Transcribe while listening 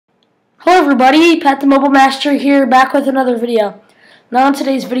Hello everybody, Pat the Mobile Master here, back with another video. Now in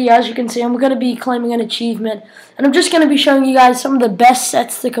today's video, as you can see, I'm going to be claiming an achievement, and I'm just going to be showing you guys some of the best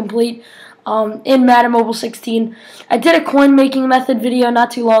sets to complete in Madden Mobile 16. I did a coin making method video not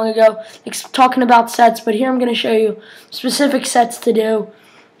too long ago, talking about sets, but here I'm going to show you specific sets to do.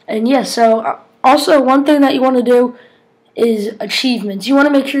 And yeah, so also one thing that you want to do is achievements. You want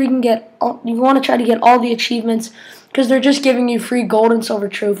to make sure you can get, you want to try to get all the achievements because they're just giving you free gold and silver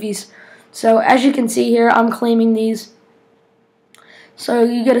trophies. So as you can see here, I'm claiming these. So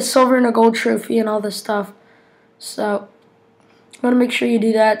you get a silver and a gold trophy and all this stuff. So you want to make sure you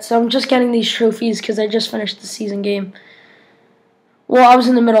do that. So I'm just getting these trophies because I just finished the season game. Well, I was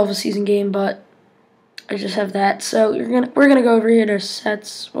in the middle of a season game, but I just have that. So we're gonna go over here to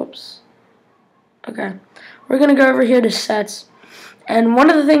sets. Whoops. Okay, we're gonna go over here to sets. And one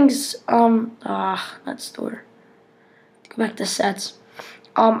of the things, not store. Go back to sets.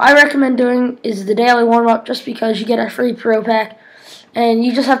 I recommend doing is the daily warm-up just because you get a free pro pack and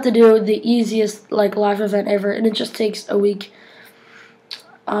you just have to do the easiest live event ever and it just takes a week.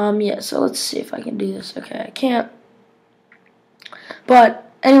 Yeah, so let's see if I can do this. Okay, I can't. But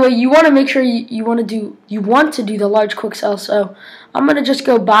anyway, you want to make sure you want to do the large quick sell. So I'm going to just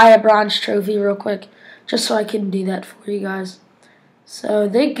go buy a bronze trophy real quick just so I can do that for you guys. So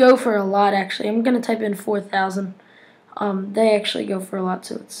they go for a lot actually. I'm going to type in 4,000. They actually go for a lot,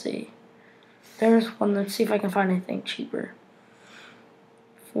 so let's see. There's one. Let's see if I can find anything cheaper.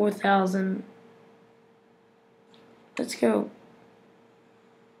 4,000. Let's go.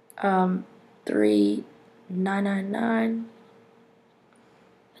 3,999.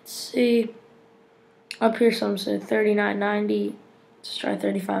 Let's see. Up here, some say 3,990. Let's try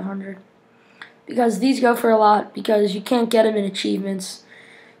 3,500. Because these go for a lot. Because you can't get them in achievements.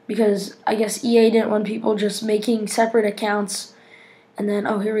 Because I guess EA didn't want people just making separate accounts and then,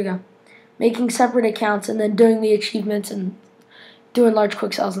 oh, here we go. Making separate accounts and then doing the achievements and doing large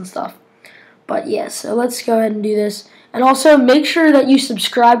quick sells and stuff. But yeah, so let's go ahead and do this. And also make sure that you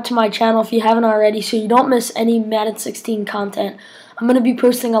subscribe to my channel if you haven't already so you don't miss any Madden 16 content. I'm going to be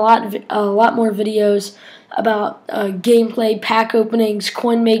posting a lot more videos about gameplay, pack openings,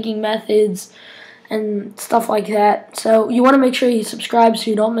 coin making methods, and stuff like that. So you want to make sure you subscribe so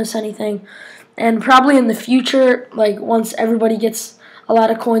you don't miss anything. And probably in the future, once everybody gets a lot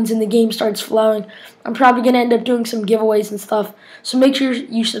of coins and the game starts flowing, I'm probably going to end up doing some giveaways and stuff. So make sure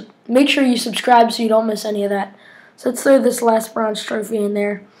you subscribe so you don't miss any of that. So let's throw this last bronze trophy in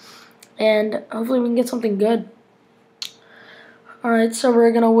there. And hopefully we can get something good. Alright, so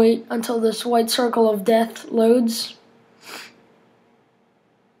we're going to wait until this white circle of death loads.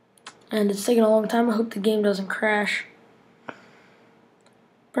 And it's taking a long time. I hope the game doesn't crash.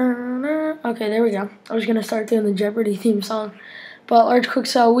 Okay, there we go. I was going to start doing the Jeopardy theme song. But large quick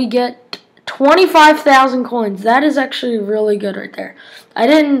sell, we get 25,000 coins. That is actually really good right there.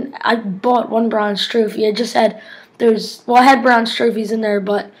 I bought one bronze trophy. I just had I had bronze trophies in there,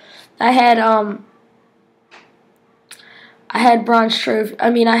 but I had I had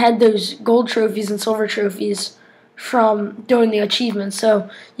those gold trophies and silver trophies from doing the achievements, so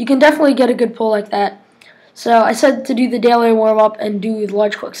you can definitely get a good pull like that. So I said to do the daily warm-up and do the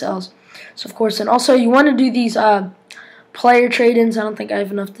large quick sells. So of course, and also you want to do these player trade-ins. I don't think I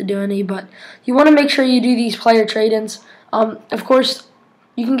have enough to do any, but you want to make sure you do these player trade-ins. Of course,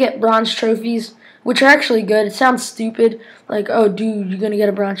 you can get bronze trophies, which are actually good. It sounds stupid, like, oh dude, you're gonna get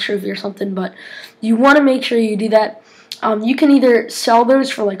a bronze trophy or something, but you want to make sure you do that. You can either sell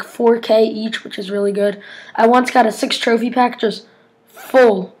those for like 4K each, which is really good. I once got a 6 trophy pack just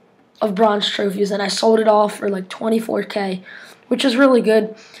full of bronze trophies, and I sold it all for like 24K, which is really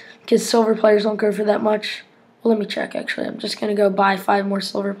good because silver players don't go for that much. Well, let me check actually. I'm just going to go buy 5 more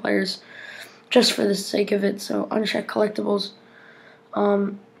silver players just for the sake of it. So uncheck collectibles.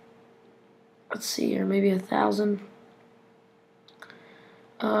 Let's see here, maybe 1,000.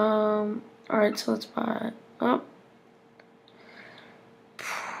 Alright, so let's buy. Oh.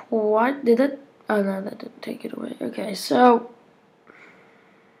 What did it? Oh no, that didn't take it away. Okay, so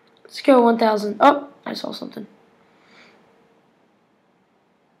let's go 1,000. Oh, I saw something.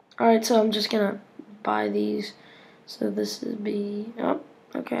 Alright, so I'm just gonna buy these. So this would be, oh,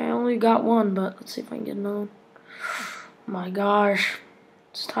 okay, I only got one, but let's see if I can get another one. Oh my gosh.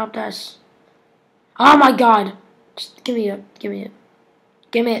 Stop this. Oh my god. Just give me it. Give me it.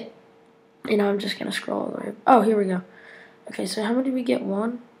 Give me it. You know, I'm just gonna scroll all the way up. Oh, here we go. Okay, so how many did we get?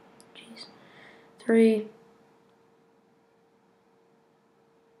 1? 3,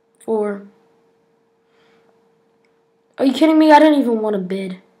 4. Are you kidding me? I didn't even want to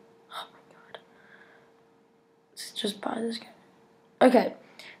bid. Oh my god. Let's just buy this guy. Okay,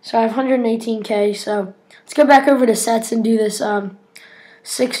 So I have 118K. So let's go back over to sets and do this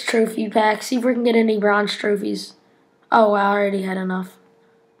 6 trophy pack. See if we can get any bronze trophies. Oh wow, I already had enough.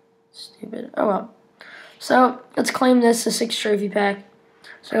 Stupid. Oh well. So let's claim this a 6 trophy pack.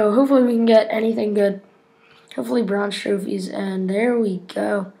 So hopefully we can get anything good. Hopefully bronze trophies, and there we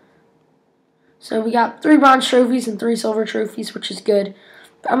go. So we got 3 bronze trophies and 3 silver trophies, which is good.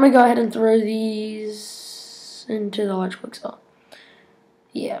 But I'm going to go ahead and throw these into the large pixel.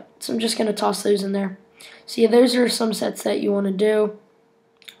 Yeah, so I'm just going to toss those in there. So yeah, those are some sets that you want to do.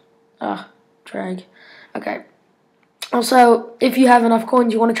 Drag. Okay. Also, if you have enough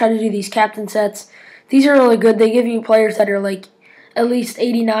coins, you want to try to do these captain sets. These are really good. They give you players that are like at least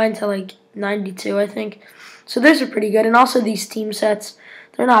 89 to like 92, I think. So those are pretty good. And also these team sets,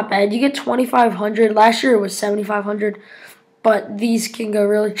 they're not bad. You get 2,500. Last year it was 7,500, but these can go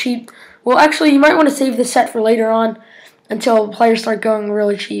really cheap. Well, actually, you might want to save this set for later on until players start going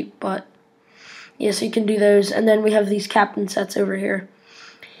really cheap. But yeah, so you can do those. And then we have these captain sets over here.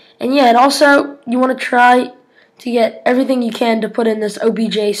 And yeah, and also you want to try to get everything you can to put in this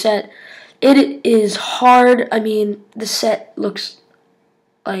OBJ set. It is hard. I mean, the set looks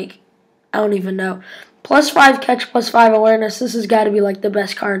like, I don't even know. +5 catch, +5 awareness. This has got to be like the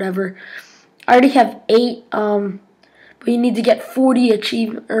best card ever. I already have 8, but you need to get 40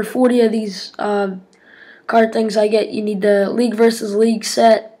 of these card things. You need the League versus League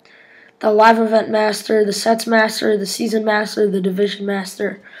set, the Live Event Master, the Sets Master, the Season Master, the Division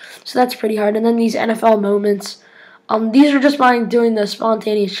Master. So that's pretty hard. And then these NFL moments. These are just by doing the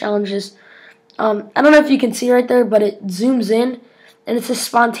spontaneous challenges. I don't know if you can see right there, but it zooms in, and it says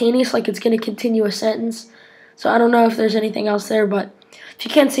spontaneous, like it's going to continue a sentence. So I don't know if there's anything else there, but if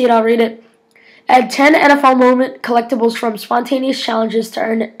you can't see it, I'll read it. Add 10 NFL moment collectibles from spontaneous challenges to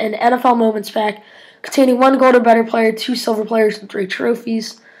earn an NFL moments pack containing 1 gold or better player, 2 silver players, and 3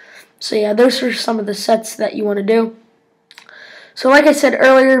 trophies. So yeah, those are some of the sets that you want to do. So like I said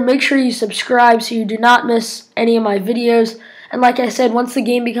earlier, make sure you subscribe so you do not miss any of my videos. And like I said, once the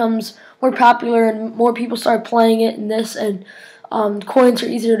game becomes more popular and more people start playing it and coins are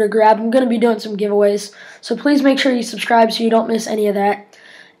easier to grab, I'm going to be doing some giveaways. So please make sure you subscribe so you don't miss any of that.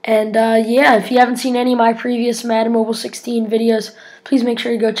 And yeah, if you haven't seen any of my previous Madden Mobile 16 videos, please make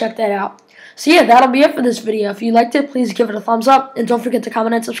sure you go check that out. So yeah, that'll be it for this video. If you liked it, please give it a thumbs up, and don't forget to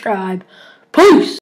comment and subscribe. Peace!